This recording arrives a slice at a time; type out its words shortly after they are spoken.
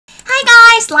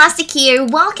Lastic here.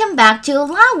 Welcome back to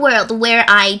LaWorld, where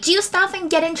I do stuff and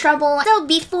get in trouble. So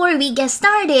before we get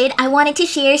started, I wanted to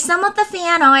share some of the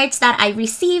fan arts that I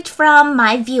received from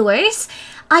my viewers.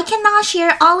 I cannot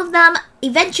share all of them.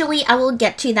 Eventually, I will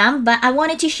get to them, but I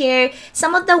wanted to share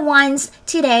some of the ones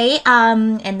today,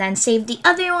 and then save the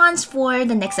other ones for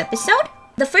the next episode.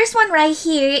 The first one right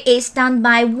here is done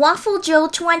by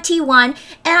WaffleJoe21, and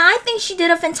I think she did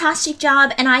a fantastic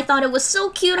job, and I thought it was so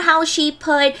cute how she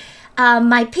put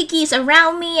my piggies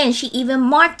around me, and she even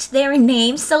marked their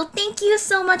names. So thank you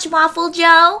so much,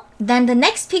 WaffleJoe. Then the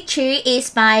next picture is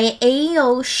by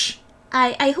Ayosh.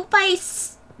 I hope I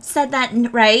said that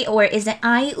right, or is it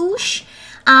Ayush?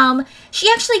 She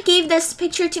actually gave this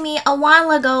picture to me a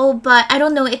while ago, but I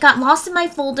don't know, it got lost in my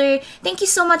folder. Thank you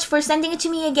so much for sending it to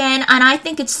me again, and I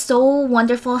think it's so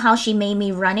wonderful how she made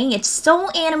me running. It's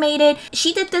so animated.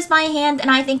 She did this by hand,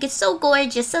 and I think it's so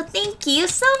gorgeous, so thank you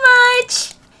so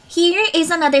much! Here is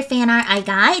another fan art I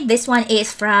got. This one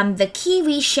is from the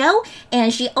Kiwi Show,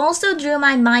 and she also drew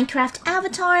my Minecraft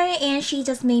avatar, and she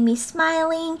just made me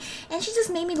smiling, and she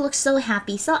just made me look so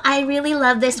happy. So I really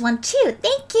love this one too.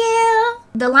 Thank you!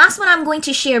 The last one I'm going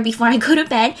to share before I go to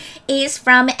bed is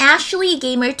from Ashley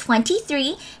Gamer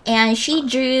 23, and she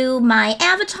drew my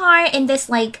avatar in this,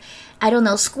 like, I don't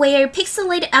know, square,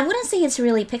 pixelated, I wouldn't say it's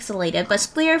really pixelated, but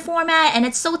square format, and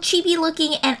it's so chibi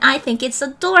looking, and I think it's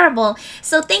adorable.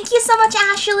 So thank you so much,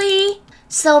 Ashley!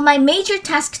 So my major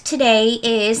task today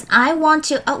is I want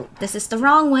to, oh, this is the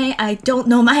wrong way, I don't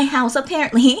know my house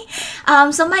apparently.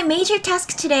 So my major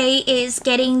task today is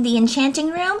getting the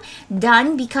enchanting room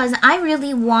done, because I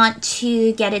really want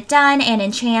to get it done and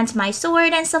enchant my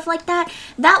sword and stuff like that.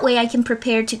 That way I can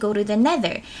prepare to go to the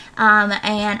nether.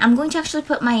 And I'm going to actually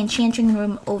put my enchanting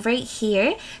room over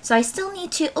here. So I still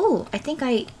need to, oh, I think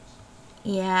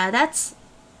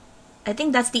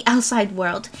that's the outside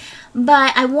world.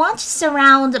 But I want to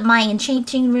surround my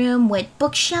enchanting room with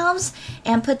bookshelves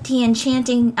and put the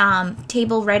enchanting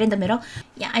table right in the middle.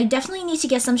 Yeah, I definitely need to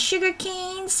get some sugar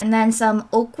canes and then some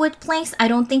oak wood planks. I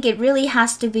don't think it really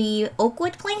has to be oak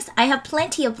wood planks. I have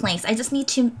plenty of planks. I just need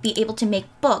to be able to make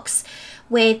books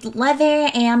with leather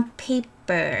and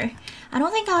paper. I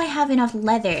don't think I have enough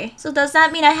leather. So does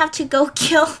that mean I have to go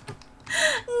kill...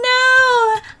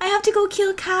 No! I have to go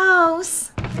kill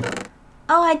cows.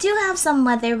 Oh, I do have some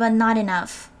leather, but not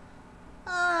enough.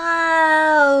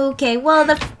 Okay, well,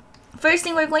 the first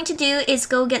thing we're going to do is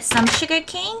go get some sugar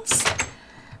canes.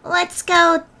 Let's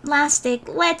go, Lastic.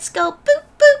 Let's go. Boop,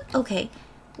 boop. Okay,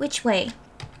 which way?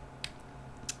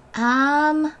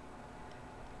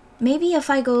 Maybe if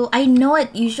I go... I know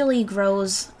it usually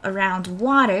grows around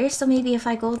water, so maybe if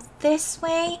I go this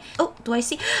way... Oh, do I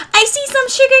see? I see some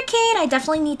sugar cane! I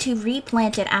definitely need to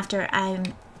replant it after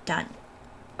I'm done.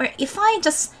 Or if I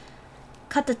just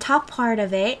cut the top part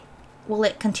of it, will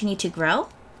it continue to grow?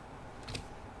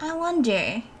 I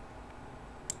wonder.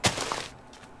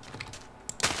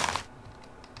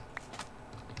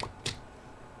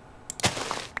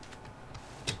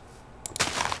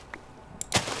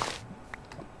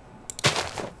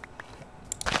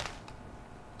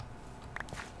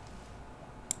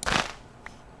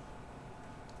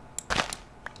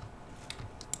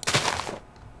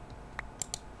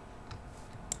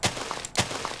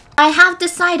 I have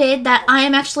decided that I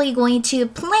am actually going to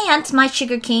plant my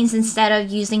sugar canes instead of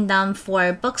using them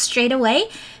for books straight away,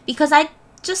 because I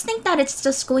just think that it's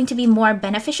just going to be more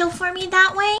beneficial for me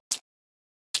that way.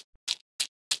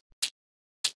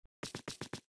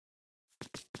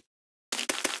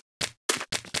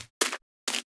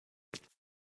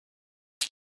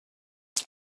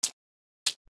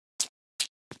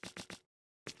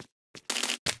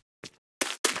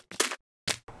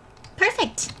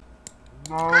 Perfect.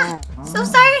 Ah, so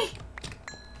sorry.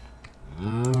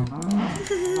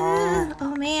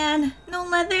 Oh man, no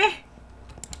leather.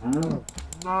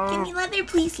 Give me leather,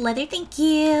 please. Leather, thank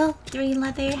you. 3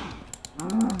 leather.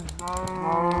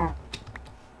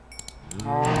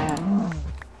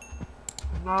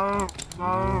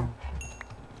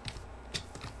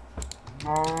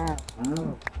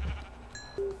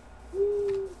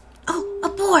 Oh, a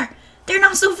boar. They're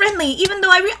not so friendly, even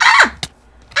though Ah!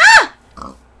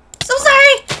 So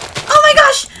sorry! Oh my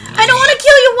gosh! I don't want to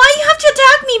kill you! Why you have to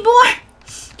attack me, boy?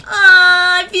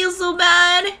 I feel so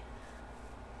bad.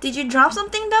 Did you drop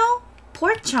something though?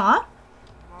 Pork chop?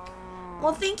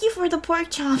 Well, thank you for the pork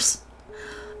chops.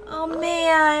 Oh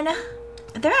man.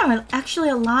 There are actually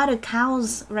a lot of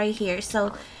cows right here,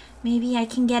 so maybe I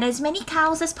can get as many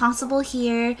cows as possible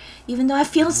here, even though I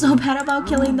feel so bad about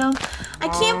killing them. I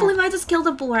can't believe I just killed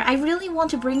a boar. I really want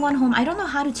to bring one home. I don't know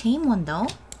how to tame one though.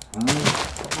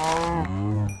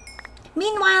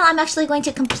 Meanwhile, I'm actually going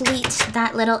to complete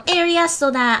that little area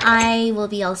so that I will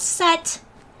be all set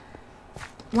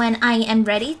when I am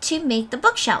ready to make the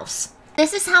bookshelves.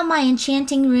 This is how my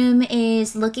enchanting room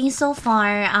is looking so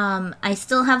far. I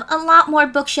still have a lot more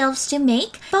bookshelves to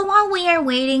make. But while we are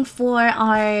waiting for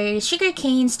our sugar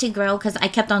canes to grow, because I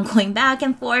kept on going back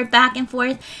and forth,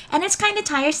 and it's kind of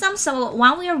tiresome. So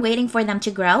while we are waiting for them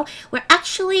to grow, we're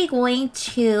actually going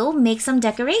to make some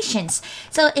decorations.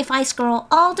 So if I scroll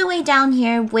all the way down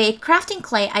here with crafting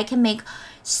clay, I can make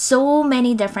so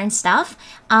many different stuff.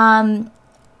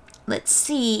 Let's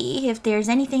see if there's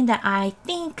anything that I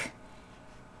think...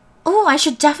 Oh, I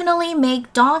should definitely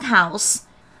make doghouse.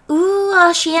 Ooh,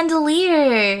 a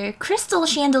chandelier. Crystal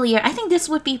chandelier. I think this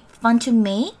would be fun to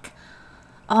make.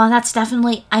 Oh, that's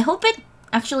definitely... I hope it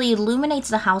actually illuminates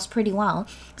the house pretty well.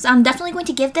 So I'm definitely going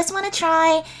to give this one a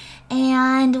try.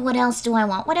 And what else do I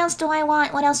want? What else do I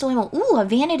want? What else do I want? Ooh, a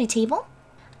vanity table.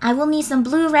 I will need some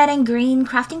blue, red, and green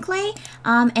crafting clay.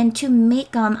 And to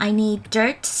make them, I need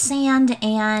dirt, sand,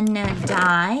 and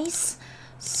dyes.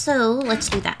 So let's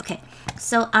do that. Okay.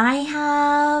 So I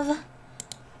have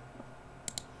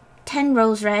 10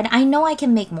 rose red. I know I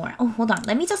can make more. Oh, hold on.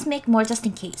 Let me just make more just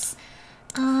in case.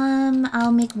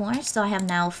 I'll make more. So I have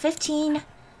now 15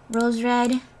 rose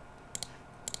red.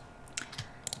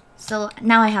 So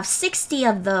now I have 60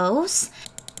 of those.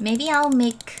 Maybe I'll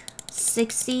make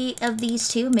 60 of these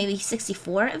too. Maybe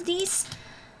 64 of these.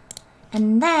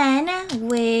 And then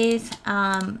with...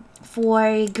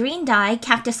 for green dye,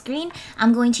 cactus green,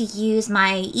 I'm going to use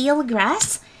my eel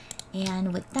grass.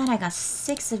 And with that, I got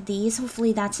 6 of these.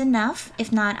 Hopefully that's enough.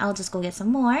 If not, I'll just go get some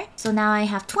more. So now I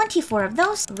have 24 of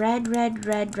those. Red, red,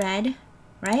 red, red.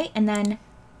 Right? And then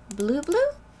blue, blue.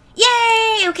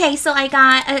 Yay! Okay, so I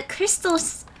got a crystal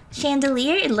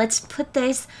chandelier. Let's put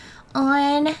this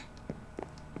on...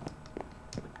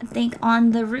 I think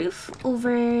on the roof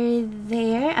over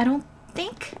there. I don't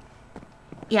think...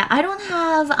 Yeah, I don't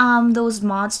have those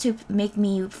mods to make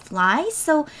me fly,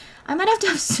 so I might have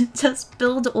to just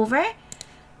build over,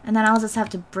 and then I'll just have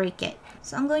to break it.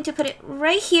 So I'm going to put it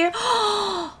right here.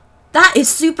 That is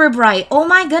super bright. Oh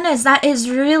my goodness, that is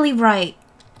really bright.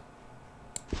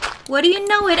 What do you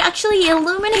know? It actually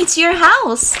illuminates your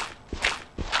house.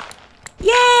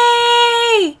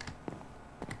 Yay!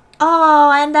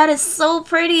 Oh, and that is so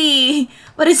pretty,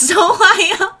 but it's so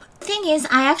high up. Thing is,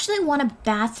 I actually want a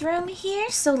bathroom here,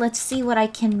 so let's see what I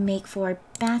can make for a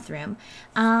bathroom.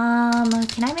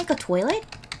 Can I make a toilet?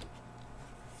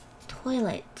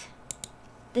 Toilet.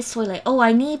 This toilet. Oh,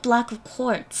 I need black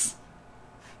quartz.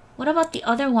 What about the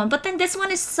other one? But then this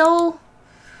one is so...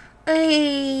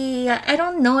 I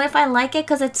don't know if I like it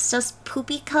because it's just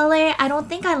poopy color. I don't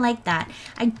think I like that.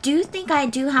 I do think I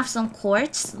do have some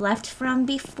quartz left from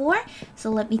before, so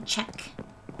let me check.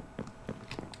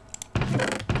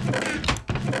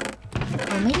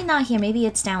 Oh, maybe not here. Maybe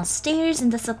it's downstairs in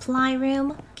the supply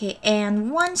room. Okay,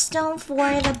 and 1 stone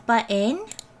for the button.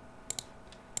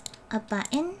 A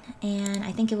button. And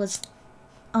I think it was...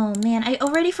 Oh, man. I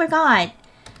already forgot.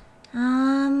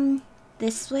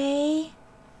 This way.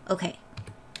 Okay.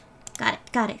 Got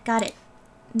it. Got it. Got it.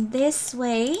 This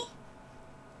way.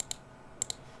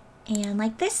 And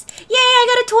like this. Yay, I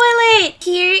got a toilet!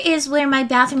 Here is where my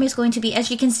bathroom is going to be.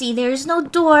 As you can see, there is no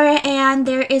door and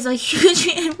there is a huge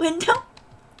window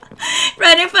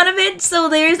right in front of it. So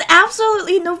there's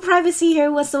absolutely no privacy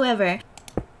here whatsoever.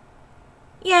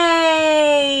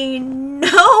 Yay!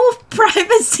 No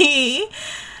privacy!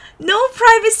 No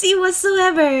privacy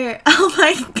whatsoever! Oh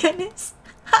my goodness.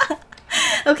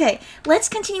 Okay, let's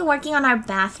continue working on our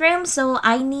bathroom. So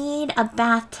I need a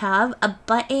bathtub, a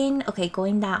button. Okay,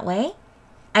 going that way.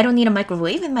 I don't need a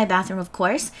microwave in my bathroom, of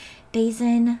course.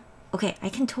 Basin. Okay, I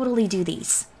can totally do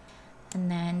these.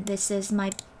 And then this is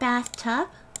my bathtub.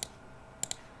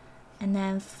 And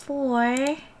then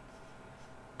for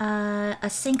a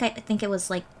sink, I think it was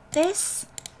like this.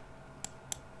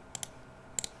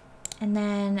 And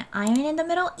then iron in the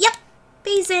middle. Yep,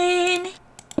 basin.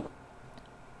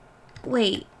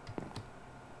 Wait.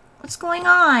 What's going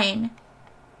on?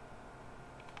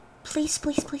 Please,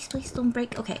 please, please, please don't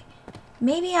break. Okay.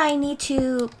 Maybe I need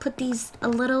to put these a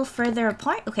little further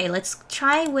apart. Okay, let's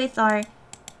try with our...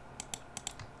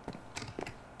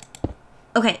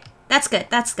 Okay, that's good.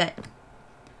 That's good.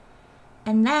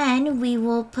 And then we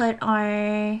will put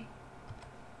our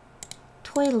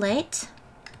toilet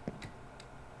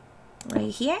right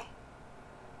here.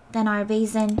 Then our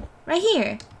basin right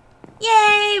here.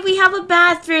 Yay! We have a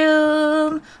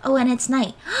bathroom! Oh, and it's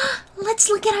night. Let's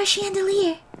look at our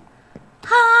chandelier.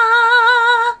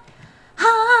 Ha!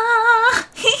 Ha!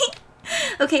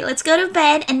 Okay, let's go to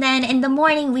bed, and then in the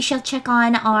morning we shall check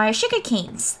on our sugar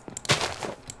canes.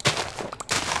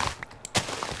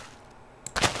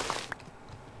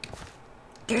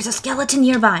 There's a skeleton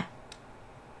nearby.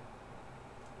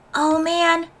 Oh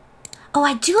man. Oh,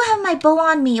 I do have my bow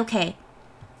on me. Okay.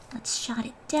 Let's shot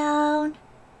it down.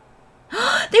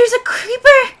 There's a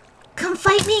creeper! Come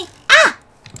fight me. Ah!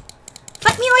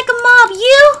 Fight me like a mob,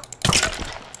 you!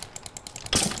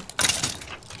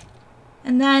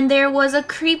 And then there was a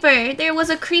creeper. There was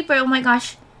a creeper. Oh my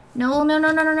gosh. No, no,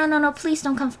 no, no, no, no, no, no. Please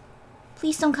don't come.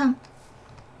 Please don't come.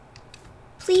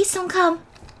 Please don't come.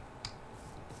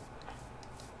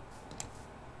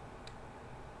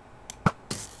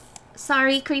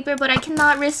 Sorry, creeper, but I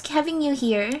cannot risk having you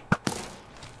here.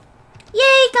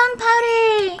 Yay,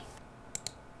 gunpowder!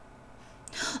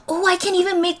 Oh, I can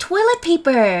even make toilet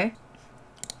paper.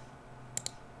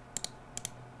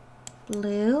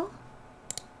 Blue.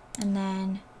 And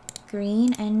then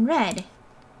green and red.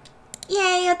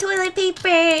 Yay, a toilet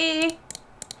paper!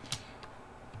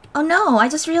 Oh no, I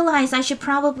just realized I should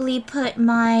probably put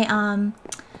my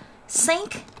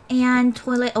sink and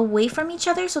toilet away from each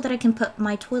other so that I can put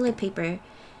my toilet paper.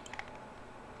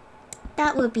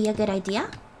 That would be a good idea.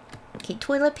 Okay,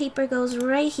 toilet paper goes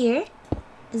right here.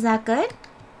 Is that good?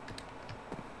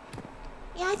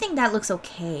 Yeah, I think that looks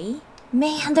okay.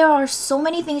 Man, there are so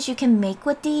many things you can make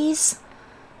with these.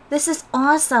 This is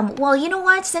awesome. Well, you know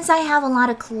what? Since I have a lot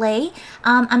of clay,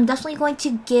 I'm definitely going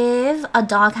to give a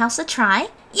doghouse a try.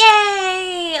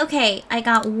 Yay! Okay, I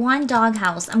got one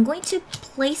doghouse. I'm going to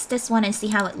place this one and see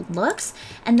how it looks.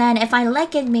 And then if I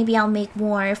like it, maybe I'll make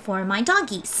more for my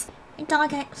doggies. My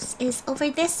doghouse is over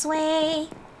this way.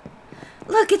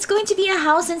 Look, it's going to be a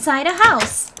house inside a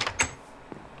house.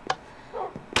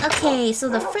 Okay, so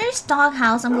the first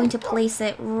doghouse, I'm going to place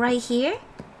it right here.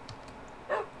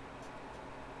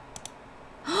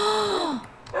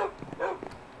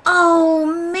 Oh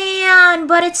man,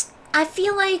 but it's, I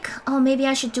feel like, oh, maybe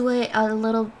I should do it a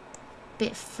little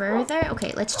bit further.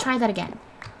 Okay, let's try that again.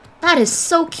 That is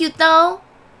so cute though.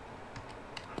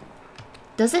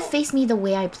 Does it face me the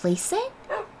way I place it?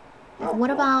 Like, what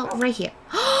about right here?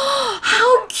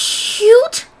 How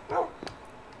cute!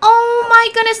 Oh my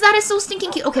goodness, that is so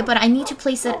stinking cute. Okay, but I need to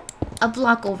place it a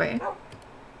block over.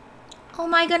 Oh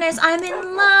my goodness, I'm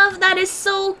in love. That is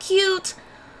so cute.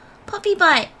 Puppy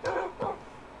butt.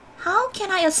 How can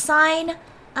I assign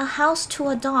a house to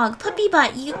a dog? Puppy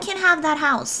butt, you can have that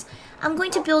house. I'm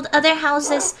going to build other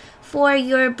houses for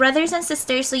your brothers and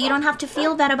sisters so you don't have to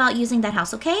feel bad about using that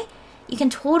house, okay? You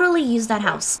can totally use that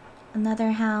house.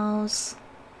 Another house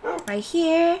right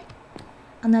here.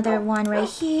 Another one right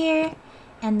here.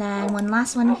 And then one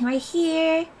last one right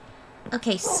here.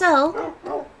 Okay, so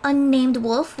unnamed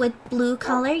wolf with blue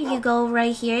color, you go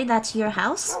right here. That's your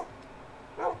house.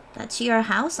 That's your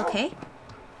house, okay.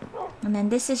 And then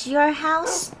this is your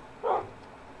house.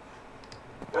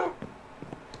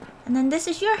 And then this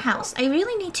is your house. I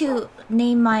really need to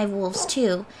name my wolves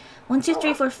too. 1, 2,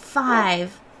 3, 4,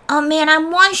 5. Oh man,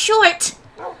 I'm one short.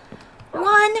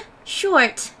 One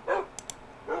short.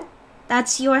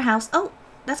 That's your house. Oh,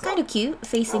 that's kind of cute,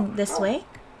 facing this way.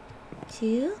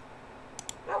 2.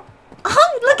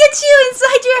 Oh, look at you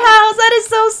inside your house. That is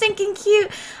so stinking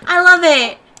cute. I love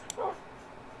it.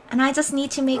 And I just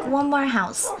need to make one more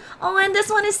house. Oh, and this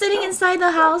one is sitting inside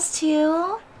the house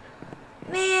too.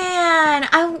 Man,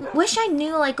 I wish I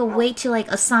knew like a way to like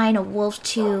assign a wolf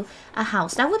to a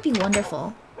house. That would be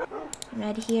wonderful.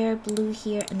 Red here, blue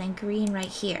here, and then green right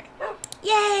here.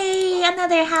 Yay!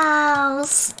 Another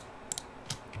house!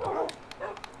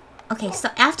 Okay, so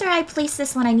after I place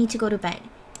this one, I need to go to bed.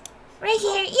 Right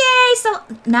here. Yay! So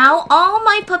now all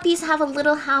my puppies have a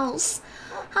little house.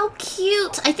 How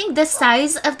cute! I think this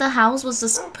size of the house was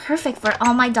just perfect for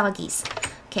all my doggies.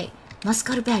 Okay, must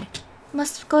go to bed.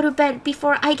 Must go to bed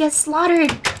before I get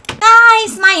slaughtered.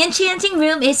 Guys, my enchanting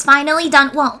room is finally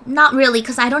done. Well, not really,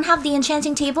 because I don't have the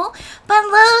enchanting table. But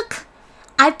look!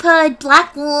 I put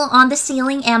black wool on the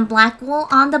ceiling and black wool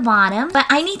on the bottom. But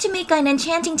I need to make an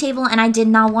enchanting table, and I did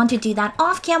not want to do that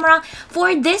off camera.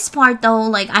 For this part though,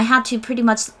 like I had to pretty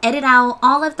much edit out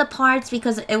all of the parts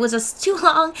because it was just too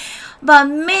long. But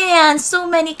man, so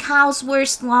many cows were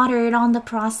slaughtered on the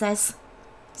process.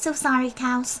 So sorry,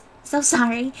 cows. So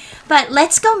sorry. But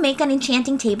let's go make an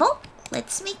enchanting table.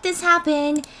 Let's make this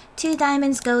happen. 2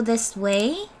 diamonds go this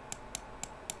way.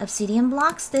 Obsidian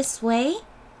blocks this way.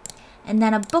 And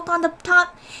then a book on the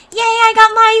top. Yay, I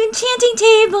got my enchanting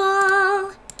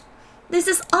table! This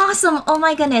is awesome. Oh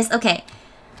my goodness. Okay.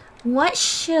 What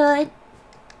should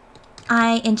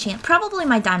I enchant? Probably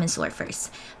my diamond sword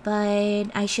first.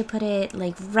 But I should put it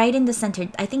like right in the center.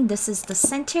 I think this is the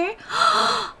center.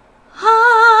 Ah!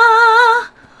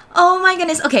 Oh my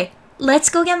goodness. Okay, let's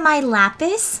go get my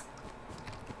lapis.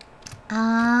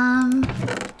 I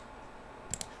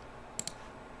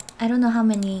don't know how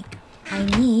many I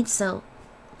need, so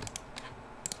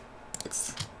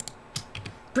let's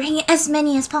bring as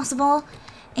many as possible.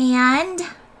 And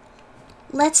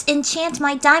let's enchant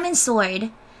my diamond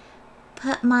sword.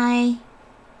 Put my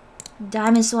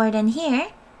diamond sword in here.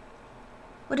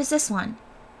 What is this one?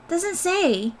 Doesn't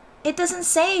say. It doesn't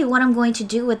say what I'm going to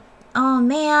do with... Oh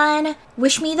man.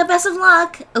 Wish me the best of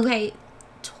luck. Okay.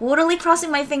 Totally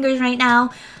crossing my fingers right now.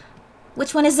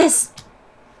 Which one is this?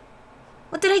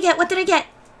 What did I get? What did I get?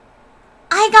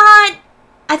 I got...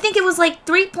 I think it was like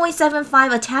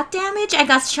 3.75 attack damage. I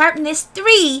got sharpness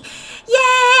 3.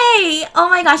 Yay! Oh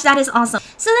my gosh, that is awesome.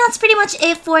 So that's pretty much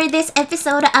it for this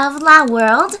episode of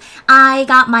LaWorld. I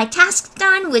got my task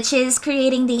done, which is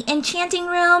creating the enchanting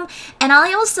room. And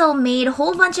I also made a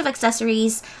whole bunch of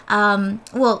accessories.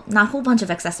 Well, not a whole bunch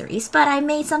of accessories, but I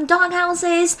made some dog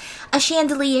houses, a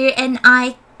chandelier, and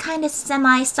I kind of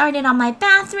semi-started on my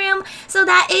bathroom, so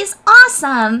that is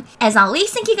awesome. As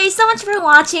always, thank you guys so much for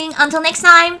watching. Until next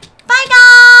time,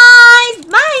 bye guys!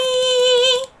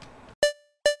 Bye!